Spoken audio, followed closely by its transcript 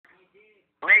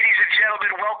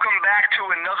gentlemen, welcome back to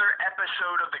another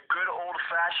episode of the Good Old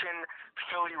Fashioned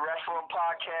Philly Wrestling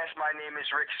Podcast. My name is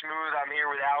Rick Smooth. I'm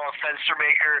here with Alan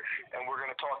Fenstermaker, and we're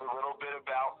going to talk a little bit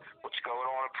about what's going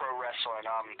on in pro wrestling.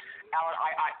 Alan,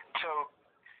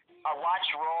 I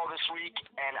watched Raw this week,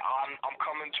 and I'm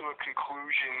coming to a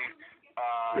conclusion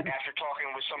after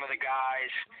talking with some of the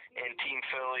guys in Team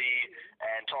Philly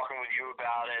and talking with you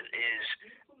about it. Is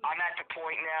I'm at the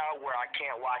point now where I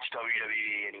can't watch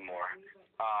WWE anymore.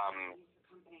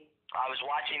 I was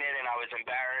watching it and I was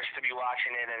embarrassed to be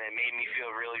watching it, and it made me feel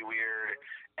really weird,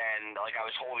 and like I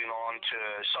was holding on to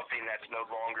something that's no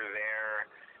longer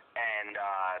there. And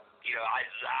I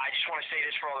just want to say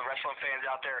this for all the wrestling fans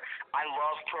out there. I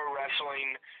love pro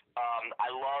wrestling. I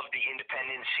love the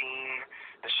independent scene,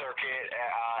 the circuit.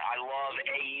 I love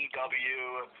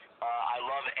AEW. I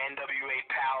love NWA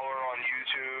Power on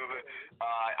YouTube.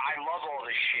 I love all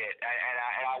this shit,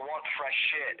 and I want fresh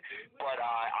shit. But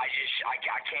I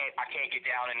can't get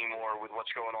down anymore with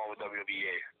what's going on with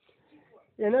WWE.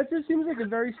 Yeah, and that just seems like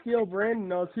a very stale brand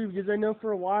and all too, because I know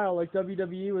for a while like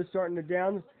WWE was starting to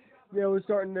was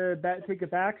starting to take a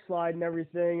backslide and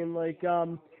everything, and like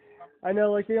I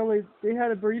know like they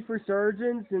had a brief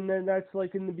resurgence, and then that's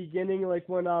like in the beginning, like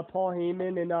when Paul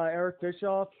Heyman and Eric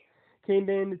Bischoff came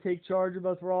in to take charge of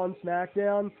both Raw and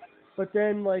SmackDown, but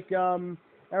then like I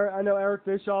know Eric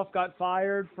Bischoff got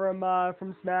fired from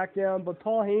SmackDown, but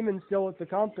Paul Heyman's still with the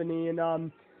company, and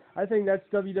I think that's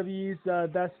WWE's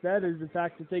best bet is the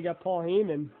fact that they got Paul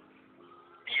Heyman.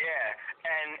 Yeah,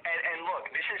 and look,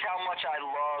 this is how much I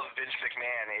love Vince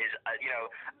McMahon.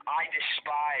 I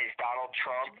despise Donald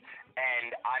Trump,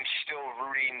 and I'm still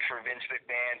rooting for Vince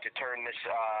McMahon to turn this,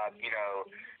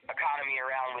 economy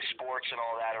around with sports and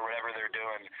all that, or whatever they're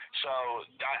doing. So,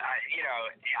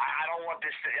 I don't want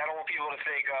I don't want people to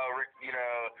think, Rick,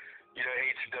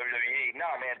 hates WWE. No,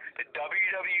 man, the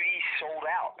WWE sold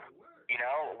out.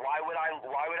 Why would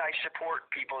I support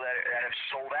people that have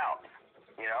sold out?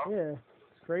 Yeah,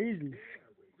 it's crazy.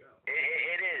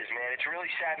 It is, man. It's really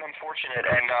sad and unfortunate,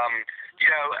 and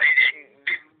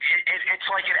it's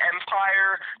like an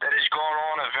empire that has gone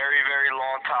on a very, very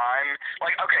long time.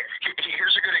 Like, okay,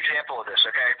 here's a good example of this.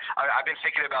 Okay, I've been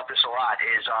thinking about this a lot.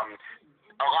 Is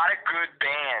a lot of good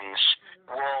bands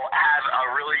will have a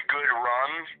really good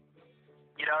run.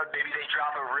 Maybe they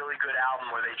drop a really good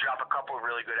album, or they drop a couple of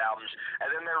really good albums,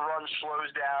 and then their run slows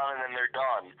down, and then they're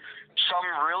done.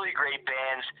 Some really great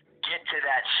bands get to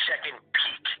that second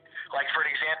peak. Like, for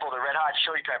example, the Red Hot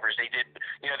Chili Peppers, they did,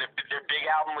 their big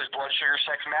album was Blood Sugar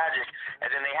Sex Magic, and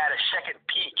then they had a second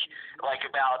peak, like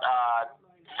about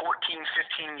 14,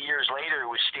 15 years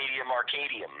later with Stadium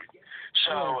Arcadium.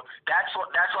 So that's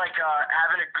like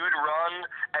having a good run,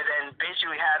 and then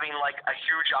basically having like a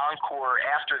huge encore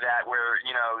after that, where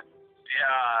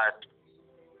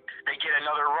they get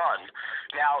another run.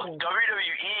 Now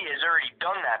WWE has already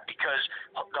done that, because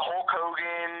the Hulk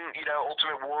Hogan,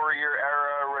 Ultimate Warrior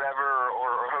era or whatever,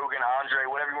 or Hogan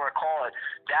Andre, whatever you want to call it,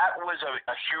 that was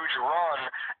a huge run,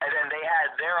 and then they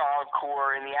had their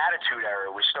encore in the Attitude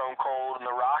Era with Stone Cold and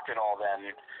The Rock and all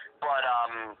them. But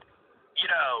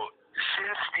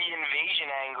since the invasion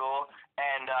angle,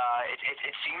 and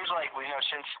it seems like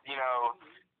since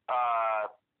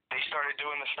they started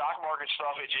doing the stock market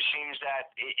stuff, it just seems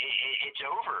that it's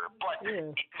over. But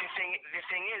the thing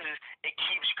is it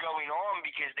keeps going on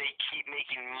because they keep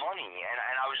making money,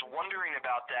 and I was wondering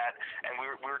about that, and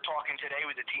we were talking today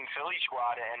with the Team Philly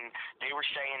squad, and they were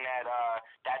saying that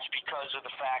that's because of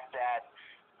the fact that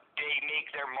they make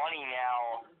their money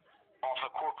now off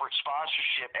of corporate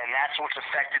sponsorship, and that's what's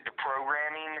affected the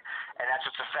programming, and that's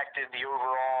what's affected the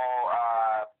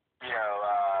overall,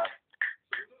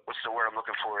 what's the word I'm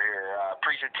looking for here?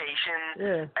 Presentation.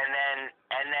 Yeah. And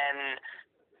then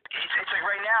it's like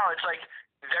right now, it's like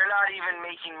they're not even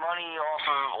making money off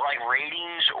of like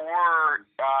ratings or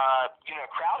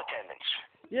crowd attendance.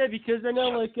 Yeah, because I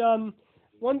know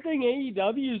one thing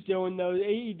AEW is doing though,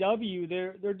 AEW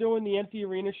they're doing the empty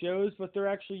arena shows, but they're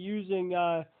actually using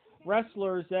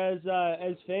wrestlers as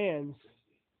fans.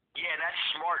 Yeah, that's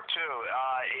smart too.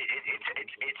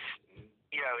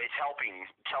 It's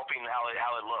helping how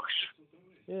it looks.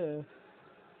 Yeah.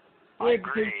 I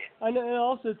agree. I know, and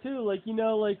also too, like the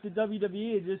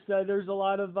WWE, it just there's a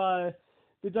lot of the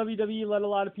WWE let a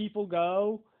lot of people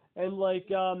go, and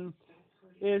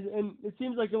and it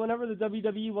seems like whenever the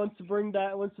WWE wants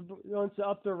to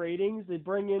up their ratings, they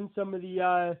bring in some of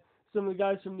the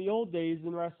guys from the old days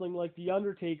in wrestling, like The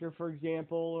Undertaker, for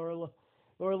example,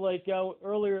 or like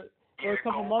earlier. Or a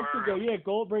couple months ago,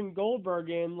 bring Goldberg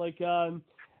in. Like,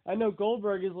 I know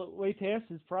Goldberg is way past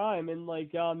his prime, and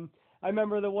I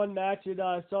remember the one match in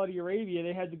Saudi Arabia.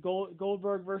 They had the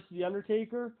Goldberg versus the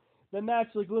Undertaker. That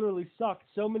match like literally sucked.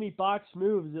 So many botched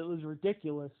moves, it was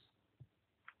ridiculous.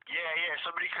 Yeah,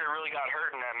 somebody could have really got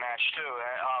hurt in that match too.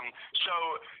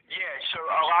 So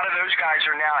a lot of those guys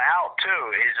are now out too.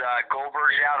 Is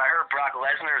Goldberg's out? I heard Brock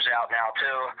Lesnar's out now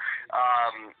too.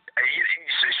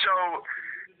 So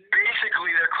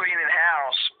basically, they're cleaning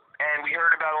house, and we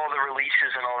heard about all the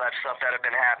releases and all that stuff that have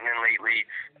been happening lately.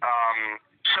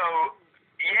 So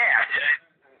yeah.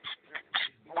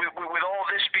 With all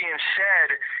this being said,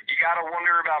 you got to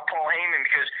wonder about Paul Heyman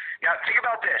because now think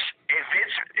about this: if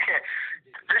Vince,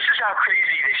 this is how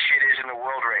crazy this shit is in the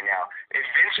world right now. If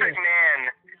Vince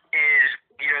McMahon is,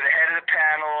 the head of the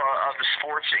panel of the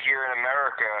sports here in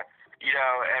America,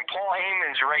 and Paul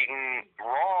Heyman's writing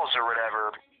Raws or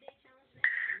whatever,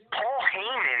 Paul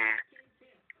Heyman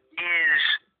is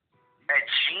a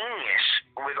genius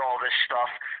with all this stuff,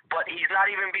 but he's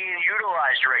not even being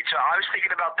utilized right. So I was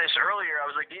thinking about this earlier. I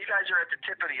was like, these guys are at the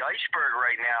tip of the iceberg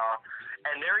right now,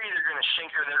 and they're either going to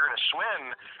sink or they're going to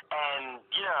swim. And,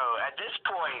 at this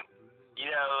point,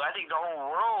 I think the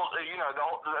whole world,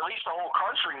 at least the whole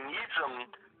country needs them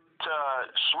to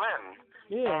swim.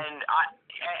 Yeah. And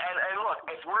look,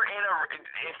 if we're in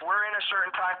a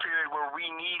certain time period where we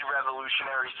need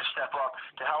revolutionaries to step up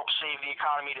to help save the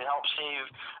economy, to help save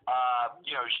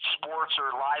sports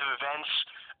or live events,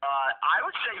 I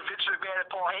would say Vince McMahon and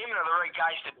Paul Heyman are the right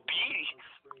guys to be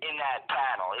in that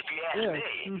panel, if you ask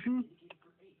me. Mm-hmm.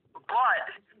 But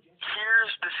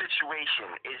here's the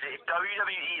situation: is if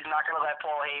WWE is not going to let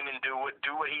Paul Heyman do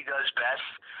what he does best,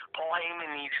 Paul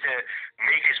Heyman needs to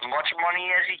make as much money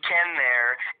as he can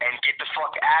there and get the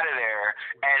fuck out of there.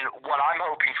 And what I'm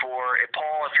hoping for,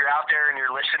 Paul, if you're out there and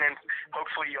you're listening,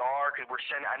 hopefully you are, because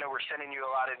I know we're sending you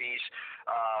a lot of these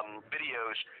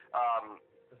videos.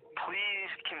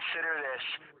 Please consider this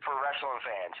for wrestling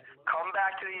fans. Come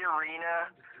back to the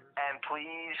arena and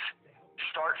please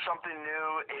start something new.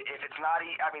 If it's not,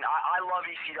 I love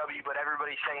ECW, but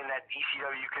everybody's saying that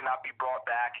ECW cannot be brought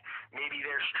back. Maybe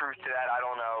there's truth to that. I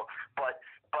don't know. But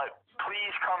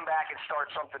please come back and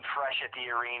start something fresh at the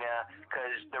arena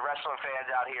because the wrestling fans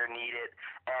out here need it.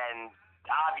 And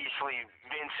obviously,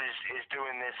 Vince is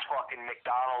doing this fucking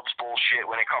McDonald's bullshit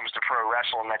when it comes to pro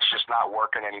wrestling. That's just not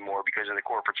working anymore because of the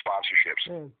corporate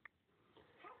sponsorships.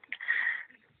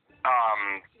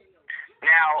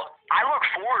 Now, I look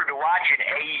forward to watching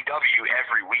AEW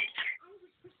every week.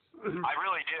 I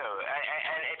really do.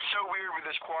 And it's so weird with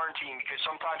this quarantine because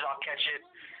sometimes I'll catch it,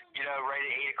 right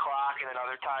at 8 o'clock, and then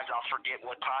other times I'll forget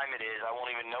what time it is. I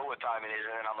won't even know what time it is,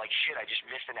 and then I'm like, shit, I just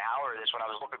missed an hour of this when I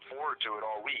was looking forward to it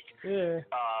all week. Yeah.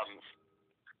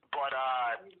 But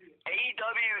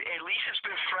AEW, at least it's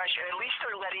been fresh, and at least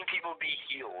they're letting people be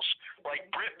heels. Like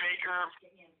Britt Baker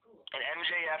and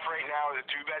MJF right now are the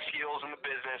two best heels in the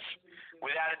business,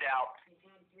 without a doubt.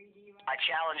 I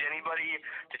challenge anybody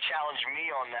to challenge me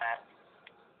on that.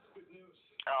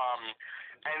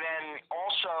 And then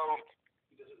also,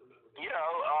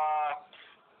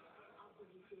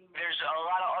 there's a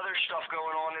lot of other stuff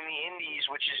going on in the indies,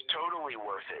 which is totally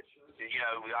worth it.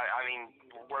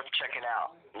 Worth checking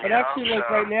out. But actually,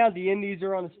 right now, the indies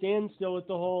are on a standstill with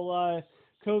the whole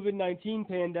COVID-19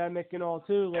 pandemic and all,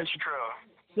 too. That's true.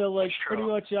 So, pretty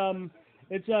much,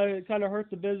 it's kind of hurt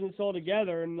the business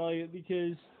altogether, and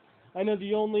because I know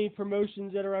the only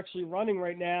promotions that are actually running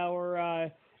right now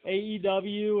are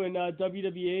AEW and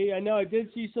WWE. I know I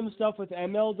did see some stuff with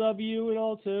MLW and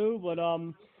all too, but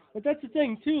that's the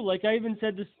thing too. I even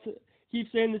said this, keep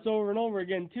saying this over and over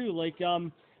again too.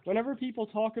 Whenever people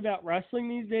talk about wrestling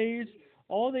these days,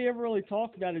 all they ever really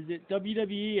talk about is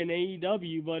WWE and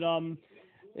AEW, but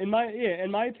in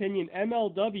my opinion,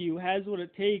 MLW has what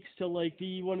it takes to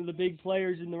be one of the big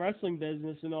players in the wrestling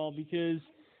business and all, because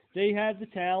they have the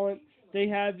talent, they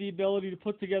have the ability to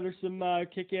put together some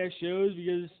kick-ass shows.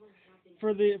 Because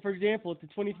for example, at the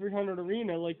 2300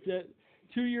 Arena, the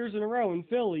 2 years in a row in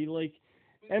Philly,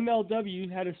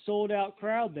 MLW had a sold-out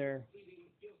crowd there.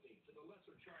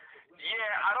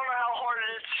 Yeah, I don't know how hard it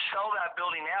is to sell that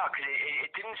building out because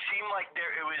it didn't seem like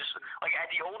it was at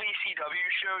the old ECW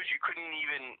shows you couldn't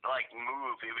even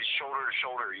move. It was shoulder to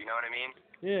shoulder. You know what I mean?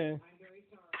 Yeah.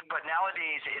 But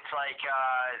nowadays it's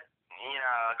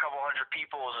a couple hundred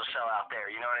people is a sellout there.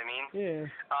 You know what I mean? Yeah.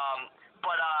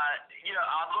 But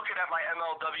I'm looking at my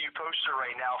MLW poster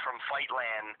right now from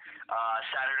Fightland,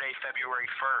 Saturday, February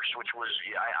 1st, which was,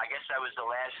 I guess that was the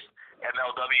last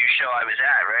MLW show I was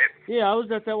at, right? Yeah, I was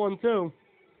at that one too.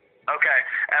 Okay,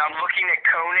 and I'm looking at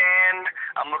Conan,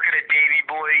 I'm looking at Davey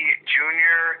Boy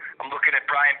Jr. I'm looking at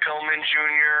Brian Pillman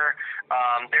Jr.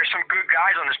 There's some good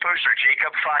guys on this poster.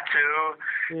 Jacob Fatu.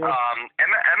 Yeah.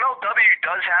 MLW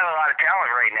does have a lot of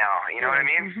talent right now. You know what I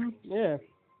mean? Mm-hmm. Yeah.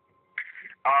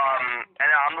 And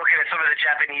I'm looking at some of the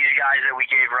Japanese guys that we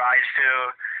gave rise to.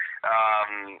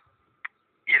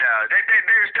 You know,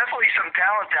 there's definitely some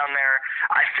talent down there.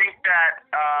 I think that,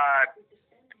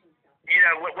 you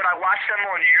know, when I watch them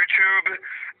on YouTube,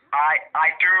 I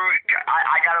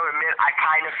gotta admit, I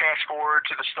kind of fast forward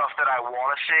to the stuff that I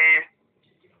want to see.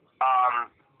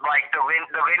 Like the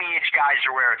lineage guys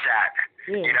are where it's at.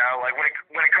 Yeah. You know, like when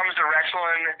it comes to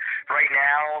wrestling right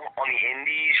now on the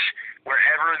indies,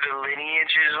 wherever the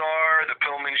lineages are, the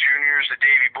Pillman Juniors, the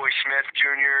Davey Boy Smith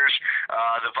Juniors,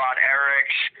 the Von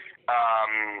Erichs,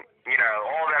 you know,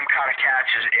 all them kind of cats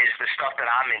is the stuff that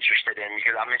I'm interested in,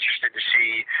 because I'm interested to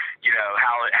see, you know,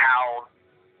 how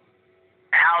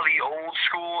the old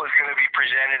school is going to be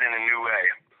presented in a new way.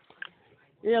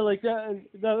 Yeah, like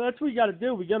that's what you got to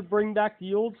do. We got to bring back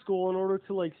the old school in order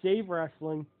to like save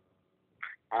wrestling.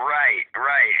 Right.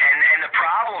 And the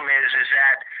problem is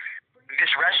that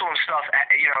this wrestling stuff,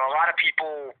 you know, a lot of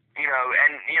people, you know,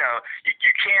 and, you know,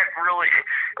 you can't really,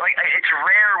 like, it's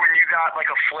rare when you got,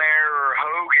 like, a Flair or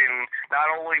Hogan,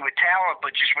 not only with talent,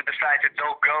 but just with the fact that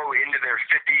they'll go into their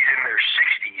 50s and their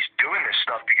 60s doing this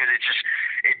stuff, because it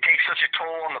takes such a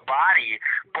toll on the body.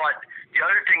 But the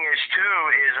other thing is, too,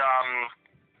 is,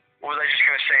 what was I just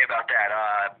going to say about that?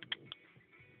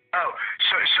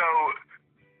 So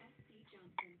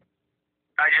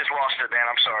I just lost it, man.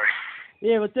 I'm sorry.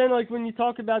 Yeah, but then like when you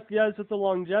talk about the guys with the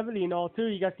longevity and all too,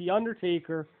 you got the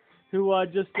Undertaker, who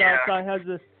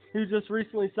who just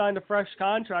recently signed a fresh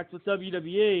contract with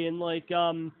WWE, and like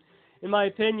in my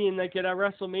opinion, like at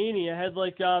WrestleMania had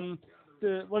like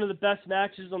one of the best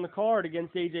matches on the card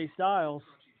against AJ Styles.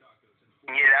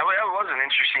 Yeah, that was an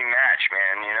interesting match,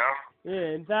 man. You know.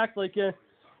 Yeah, in fact, like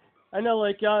I know,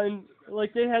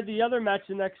 like they had the other match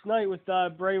the next night with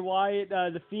Bray Wyatt,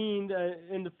 the Fiend,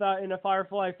 in a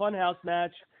Firefly Funhouse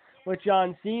match with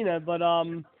John Cena. But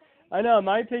I know, in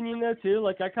my opinion though too,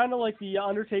 like I kind of like the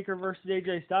Undertaker versus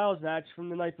AJ Styles match from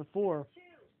the night before.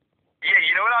 Yeah,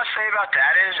 you know what I'll say about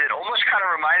that is it almost kind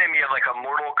of reminded me of like a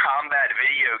Mortal Kombat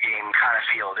video game kind of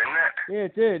feel, didn't it? Yeah,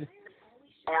 it did.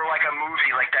 Or like a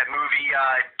movie, like that movie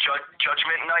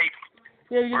Judgment Night.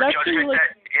 Yeah, that's Judgment like,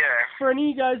 yeah. For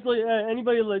any guys, like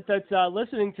anybody that's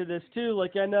listening to this too,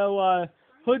 like I know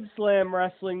Hood Slam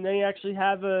Wrestling, they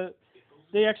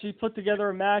actually put together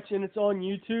a match and it's on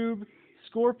YouTube.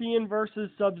 Scorpion versus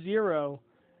Sub-Zero,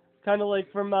 kind of like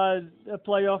from a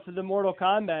playoff of the Mortal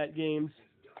Kombat games.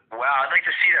 Wow, I'd like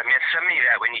to see that, man. Send me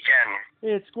that when you can.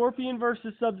 Yeah, it's Scorpion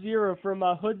versus Sub-Zero from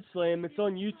Hood Slam. It's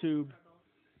on YouTube.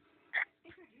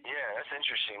 Yeah, that's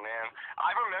interesting, man.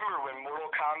 I remember when Mortal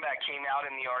Kombat came out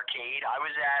in the arcade. I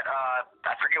was at,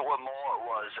 I forget what mall it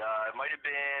was. It might have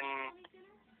been,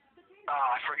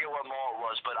 I forget what mall it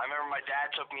was, but I remember my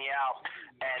dad took me out,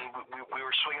 and we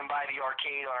were swinging by the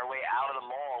arcade on our way out of the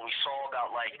mall. We saw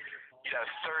about, like, you know,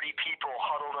 30 people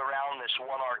huddled around this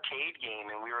one arcade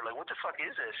game, and we were like, what the fuck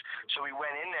is this? So we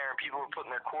went in there, and people were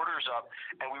putting their quarters up,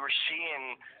 and we were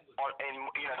seeing, in,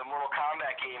 you know, the Mortal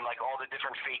Kombat game, like, all the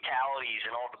different fatalities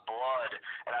and all the blood,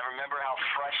 and I remember how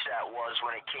fresh that was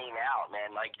when it came out,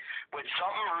 man. Like, when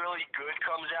something really good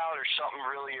comes out, or something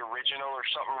really original, or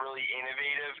something really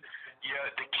innovative, you know,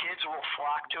 the kids will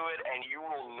flock to it, and you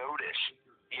will notice,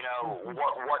 you know,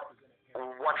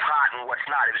 what's hot and what's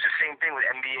not. It was the same thing with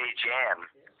NBA Jam.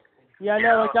 Yeah, I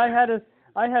know. Like I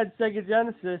had Sega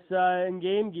Genesis and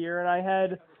Game Gear, and I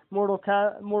had Mortal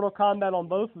Kombat on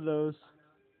both of those.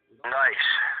 Nice.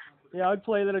 Yeah, I'd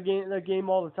play that game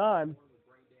all the time.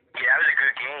 Yeah, that was a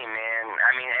good game, man.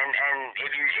 I mean, and if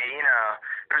you know,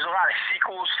 there's a lot of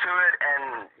sequels to it,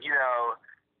 and you know,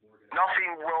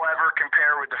 nothing will ever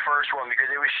compare with the first one, because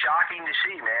it was shocking to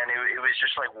see, man. It was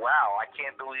just like, wow, I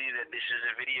can't believe that this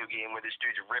is a video game where this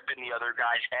dude's ripping the other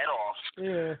guy's head off.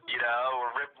 Yeah. You know,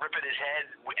 or ripping his head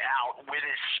out with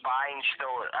his spine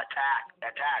still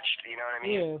attached. You know what I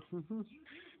mean? Yeah. Mm-hmm.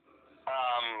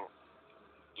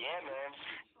 Yeah, man.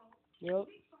 Yep.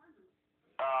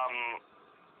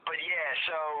 But yeah,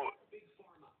 so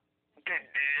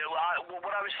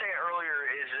what I was saying earlier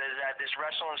is that this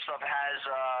wrestling stuff has,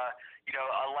 you know,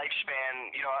 a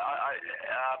lifespan, you know,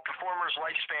 a performer's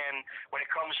lifespan when it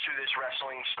comes to this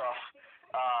wrestling stuff,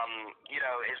 you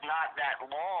know, is not that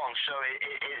long. So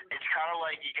it's kind of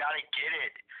like you got to get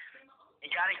it. You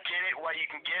got to get it while you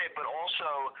can get it, but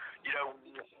also, you know,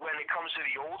 when it comes to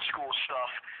the old school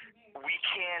stuff, we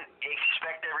can't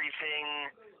expect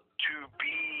everything to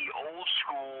be old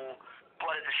school,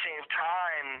 but at the same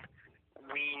time,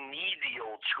 we need the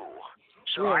old school.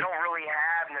 So I don't really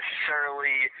have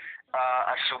necessarily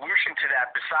a solution to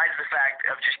that besides the fact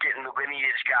of just getting the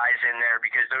lineage guys in there,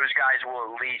 because those guys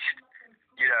will at least,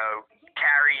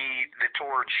 carry the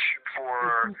torch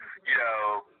for,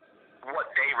 what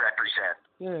they represent.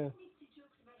 Yeah.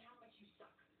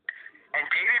 And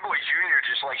Davey Boy Jr.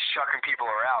 just likes chucking people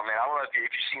around, man. I don't know if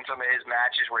you've seen some of his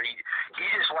matches where he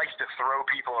just likes to throw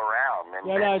people around.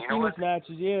 And, I've seen his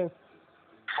matches, yeah.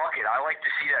 Fuck it, I like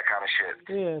to see that kind of shit.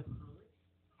 Yeah.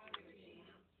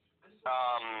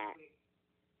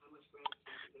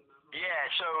 Yeah,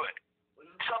 so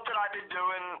something I've been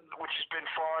doing, which has been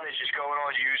fun, is just going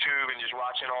on YouTube and just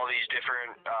watching all these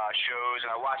different shows,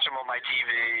 and I watch them on my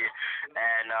TV,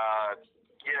 and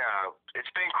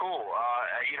it's been cool.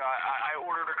 I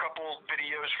ordered a couple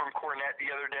videos from Cornette the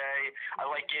other day. I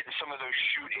like getting some of those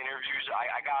shoot interviews.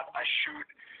 I got a shoot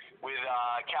with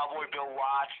Cowboy Bill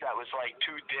Watts that was like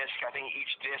 2 discs. I think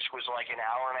each disc was like an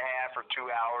hour and a half or 2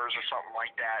 hours or something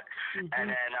like that. Mm-hmm. And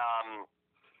then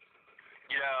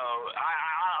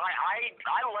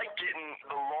I like getting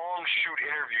the long shoot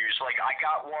interviews. Like I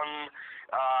got one,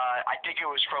 I think it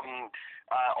was from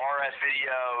RF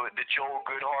Video, the Joel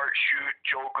Goodhart shoot.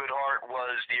 Joel Goodhart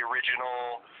was the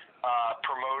original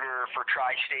promoter for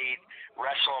Tri-State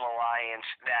Wrestling Alliance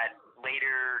that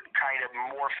later kind of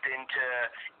morphed into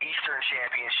Eastern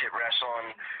Championship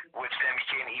Wrestling, which then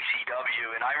became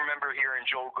ECW. And I remember hearing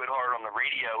Joel Goodhart on the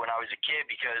radio when I was a kid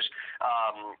because,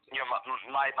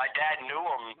 my dad knew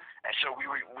him, and so we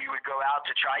would go out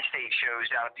to Tri-State shows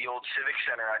down at the old Civic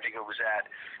Center, I think it was at,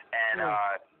 and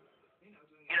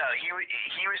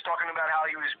he was talking about how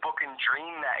he was booking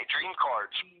dream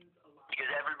cards, because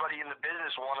everybody in the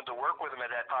business wanted to work with him at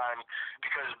that time,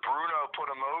 because Bruno put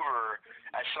him over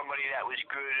as somebody that was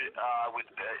good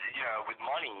with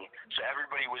money, so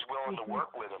everybody was willing to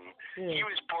work with him. Yeah. He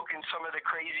was booking some of the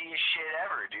craziest shit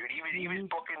ever, dude. He was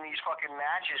booking these fucking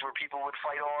matches where people would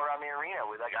fight all around the arena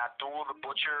with like Abdul the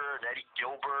Butcher and Eddie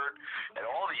Gilbert and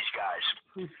all these guys.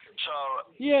 So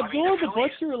yeah, Abdul the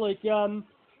Butcher, like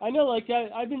I know, like,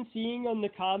 I've been seeing on the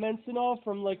comments and all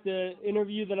from, like, the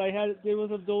interview that I did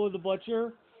with Abdullah the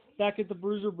Butcher back at the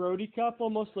Bruiser Brody Cup,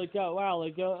 almost, like,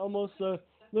 almost a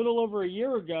little over a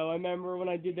year ago, I remember when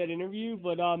I did that interview,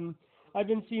 but, I've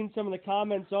been seeing some of the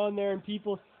comments on there, and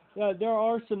people, there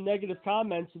are some negative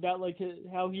comments about, like,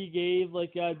 how he gave,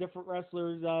 like, different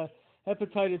wrestlers,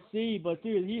 hepatitis C, but,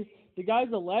 dude, the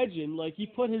guy's a legend. Like, he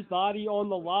put his body on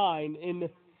the line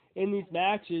in these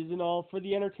matches and all for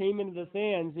the entertainment of the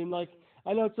fans, and like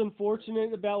I know it's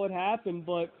unfortunate about what happened,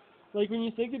 but like when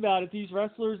you think about it, these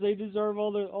wrestlers, they deserve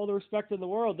all the respect in the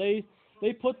world. They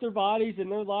put their bodies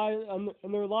and their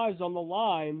lives on the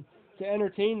line to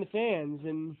entertain the fans,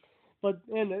 and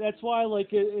that's why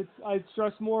like I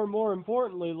stress more and more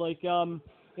importantly, like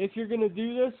if you're gonna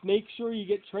do this, make sure you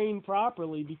get trained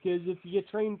properly, because if you get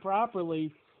trained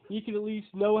properly, you can at least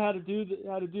know how to do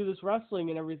this wrestling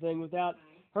and everything without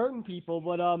hurting people.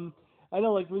 But I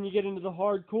know, like, when you get into the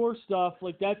hardcore stuff,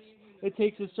 like, it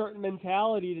takes a certain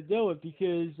mentality to do it,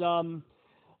 because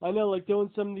I know, like,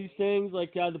 doing some of these things,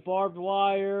 like the barbed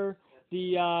wire,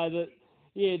 the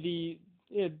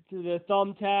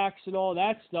thumbtacks and all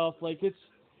that stuff, like,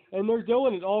 and they're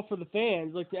doing it all for the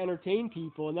fans, like, to entertain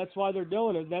people, and that's why they're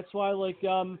doing it. That's why, like,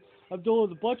 Abdullah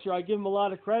the Butcher, I give him a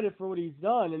lot of credit for what he's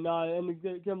done, and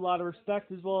give him a lot of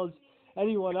respect, as well as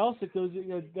anyone else that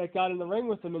that got in the ring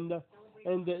with him and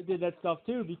did that stuff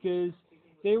too, because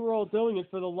they were all doing it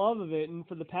for the love of it and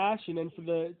for the passion and for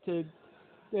the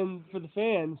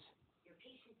fans.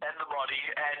 And the money,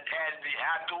 and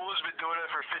Abdullah's been doing it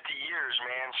for 50 years,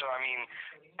 man. So I mean,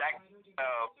 that's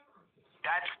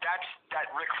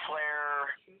that Ric Flair,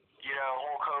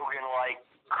 Hulk Hogan like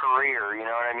career. You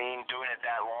know what I mean? Doing it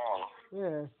that long.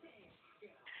 Yeah.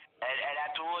 And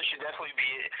Abdullah should definitely be.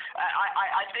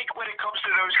 I think when it comes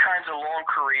to those kinds of long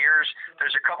careers,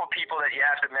 there's a couple people that you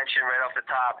have to mention right off the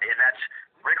top, and that's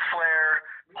Ric Flair,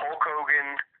 Hulk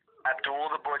Hogan,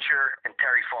 Abdullah the Butcher, and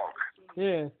Terry Funk.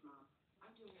 Yeah.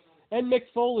 And Mick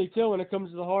Foley too, when it comes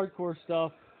to the hardcore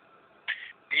stuff.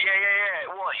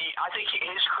 Yeah. Well, I think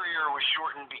his career was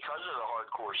shortened because of the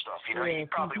hardcore stuff. He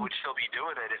probably would still be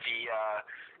doing it if he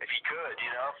could.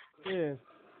 Yeah.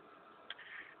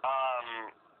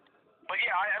 But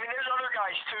yeah, I mean, there's other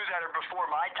guys too that are before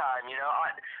my time,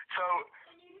 so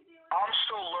I'm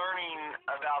still learning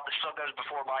about the stuff that was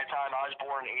before my time. I was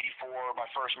born in '84. My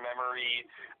first memory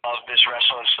of this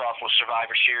wrestling stuff was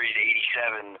Survivor Series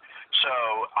 '87. So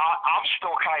I'm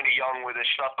still kind of young with this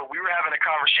stuff. But we were having a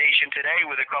conversation today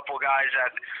with a couple of guys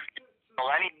at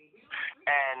Millennium,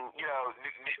 and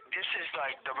this is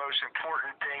like the most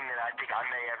important thing that I think I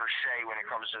may ever say when it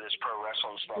comes to this pro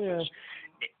wrestling stuff. Yeah. Is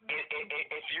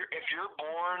if you're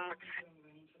born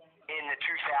in the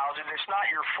 2000s, it's not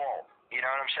your fault. You know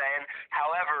what I'm saying?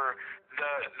 However,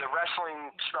 the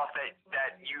wrestling stuff that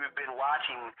you have been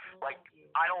watching, like,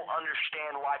 I don't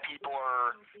understand why people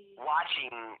are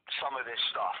watching some of this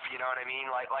stuff. You know what I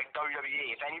mean? Like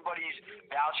WWE. If anybody's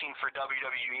vouching for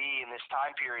WWE in this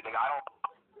time period, like, I don't.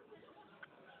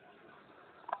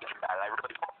 I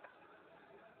really don't.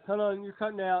 Hold on, you're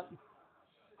cutting out.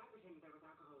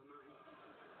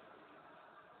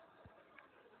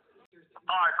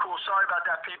 All right, cool. Sorry about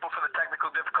that, people, for the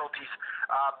technical difficulties.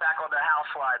 Back on the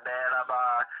house line, man. I'm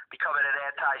becoming an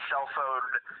anti-cell phone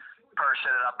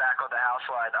person, and I'm back on the house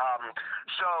line.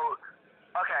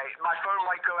 Okay, my phone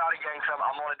might go out again because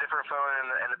I'm on a different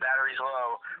phone and the battery's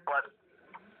low. But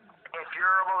if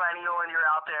you're a millennial and you're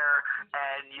out there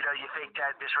and, you know, you think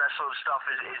that this wrestling stuff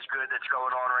is good that's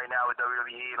going on right now with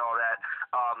WWE and all that,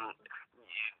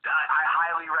 I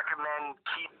highly recommend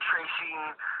keep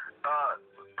tracing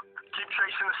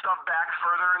the stuff back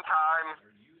further in time.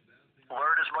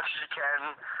 Learn as much as you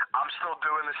can. I'm still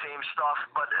doing the same stuff,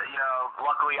 but, you know,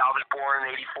 luckily I was born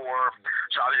in '84,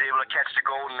 so I was able to catch the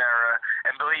golden era.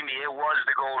 And believe me, it was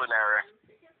the golden era.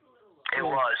 It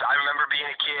was. I remember being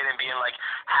a kid and being like,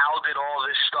 how did all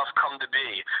this stuff come to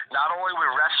be? Not only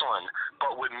with wrestling,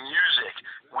 but with music,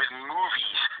 with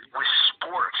movies, with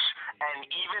sports. And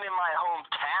even in my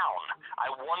hometown,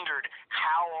 I wondered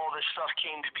how all this stuff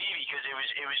came to be because it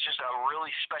was just a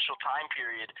really special time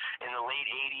period in the late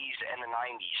 80s and the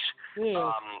 90s.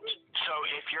 Yeah. So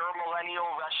if you're a millennial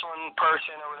wrestling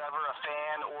person or whatever, a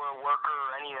fan or a worker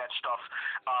or any of that stuff,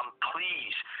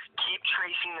 please keep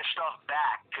tracing the stuff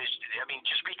back. Because, I mean,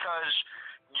 just because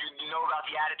you know about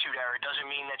the Attitude Era doesn't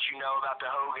mean that you know about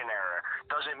the Hogan era.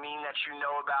 Doesn't mean that you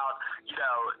know about, you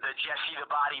know, the Jesse the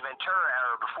Body Ventura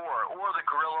era before, or the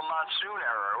Gorilla Monsoon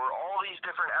era, or all these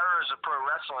different eras of pro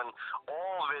wrestling.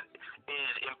 All of it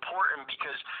is important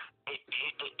because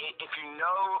if you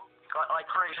know, like,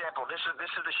 for example, this is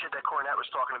the shit that Cornette was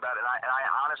talking about, and I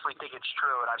honestly think it's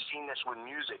true, and I've seen this with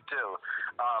music too.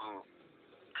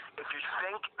 If you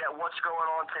think that what's going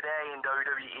on today in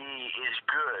WWE is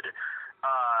good,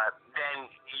 then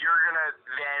you're going to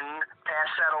then pass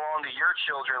that along to your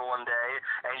children one day,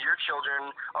 and your children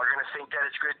are going to think that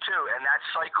it's good too, and that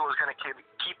cycle is going to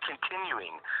keep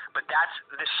continuing. But that's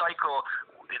the cycle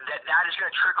that is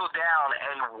going to trickle down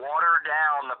and water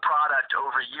down the product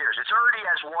over years. It's already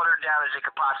as watered down as it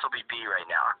could possibly be right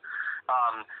now.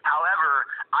 However,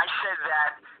 I said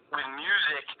that with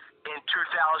music in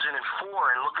 2004,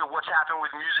 and look at what's happened with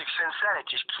music since then. It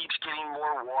just keeps getting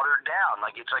more watered down.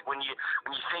 Like, it's like when you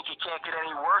think it can't get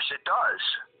any worse, it does.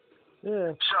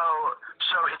 Yeah. So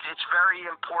it's very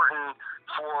important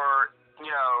for,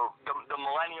 you know, the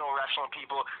millennial wrestling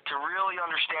people to really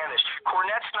understand this.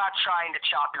 Cornette's not trying to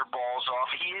chop your balls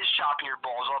off. He is chopping your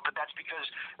balls off, but that's because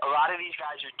a lot of these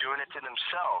guys are doing it to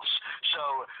themselves.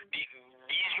 So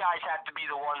these guys have to be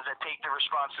the ones that take the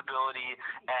responsibility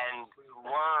and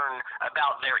learn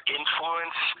about their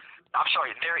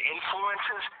their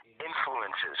influences.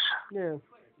 Yeah.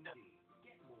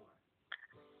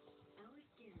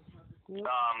 Yep.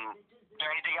 Is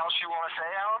there anything else you want to say,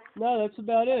 Alan? No, that's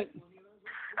about it.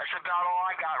 That's about all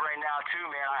I got right now, too,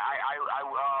 man.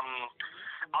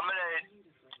 I'm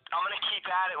gonna keep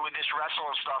at it with this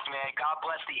wrestling stuff, man. God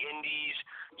bless the indies.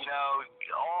 You know,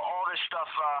 all this stuff.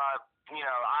 You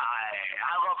know,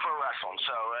 I love pro wrestling,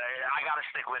 so I gotta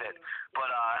stick with it. But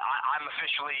I'm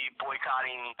officially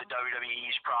boycotting the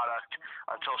WWE's product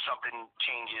until something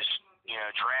changes, you know,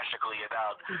 drastically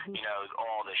about, you know,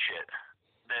 all this shit.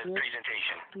 The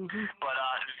presentation. But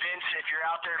Vince, if you're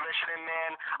out there listening,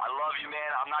 man, I love you,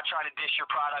 man. I'm not trying to dish your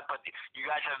product, but you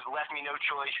guys have left me no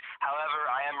choice.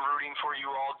 However, I am rooting for you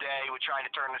all day. We're trying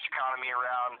to turn this economy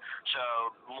around,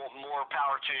 so more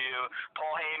power to you.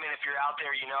 Paul Heyman, if you're out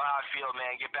there, you know how I feel,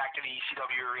 man. Get back to the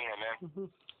ECW arena,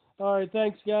 man. All right,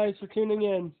 thanks, guys, for tuning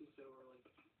in.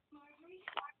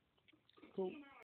 Cool.